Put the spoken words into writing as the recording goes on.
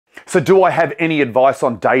So do I have any advice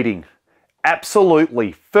on dating?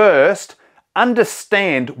 Absolutely. First,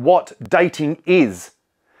 understand what dating is.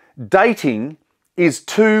 Dating is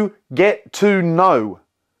to get to know.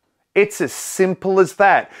 It's as simple as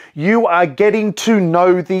that. You are getting to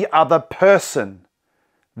know the other person.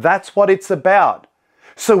 That's what it's about.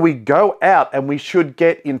 So we go out and we should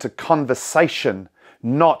get into conversation,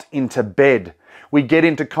 not into bed. We get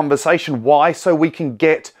into conversation. Why? So we can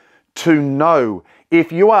get to know.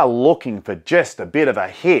 If you are looking for just a bit of a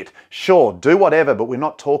hit, sure, do whatever, but we're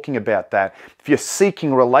not talking about that. If you're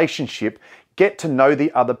seeking a relationship, get to know the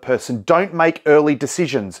other person. Don't make early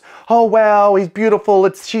decisions. Oh, wow, he's beautiful.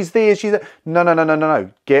 She's there, she's there.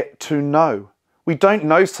 No. Get to know. We don't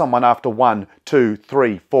know someone after 1, 2,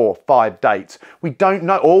 3, 4, 5 dates. We don't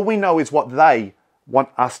know. All we know is what they want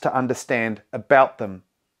us to understand about them.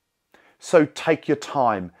 So take your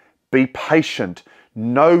time. Be patient.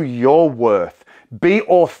 Know your worth. Be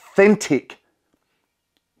authentic.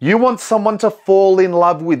 You want someone to fall in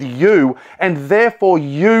love with you, and therefore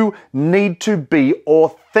you need to be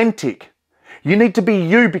authentic. You need to be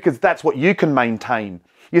you because that's what you can maintain.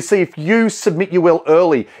 You see, if you submit your will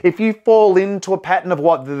early, if you fall into a pattern of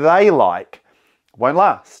what they like, it won't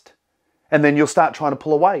last. And then you'll start trying to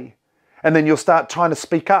pull away. And then you'll start trying to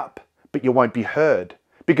speak up, but you won't be heard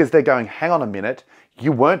because they're going, hang on a minute,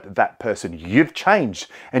 you weren't that person, you've changed.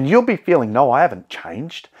 And you'll be feeling, no, I haven't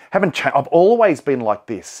changed. I've always been like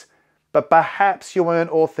this. But perhaps you weren't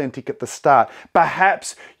authentic at the start.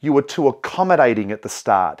 Perhaps you were too accommodating at the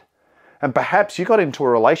start. And perhaps you got into a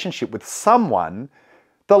relationship with someone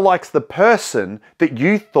that likes the person that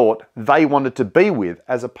you thought they wanted to be with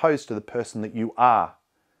as opposed to the person that you are.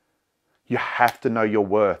 You have to know your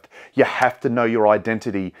worth. You have to know your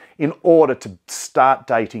identity. In order to start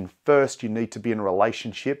dating, first you need to be in a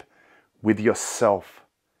relationship with yourself.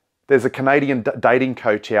 There's a Canadian dating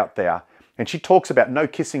coach out there, and she talks about no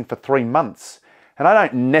kissing for 3 months. And I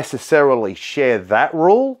don't necessarily share that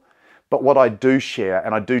rule, but what I do share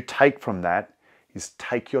and I do take from that is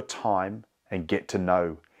take your time and get to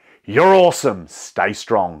know. You're awesome. Stay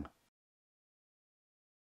strong.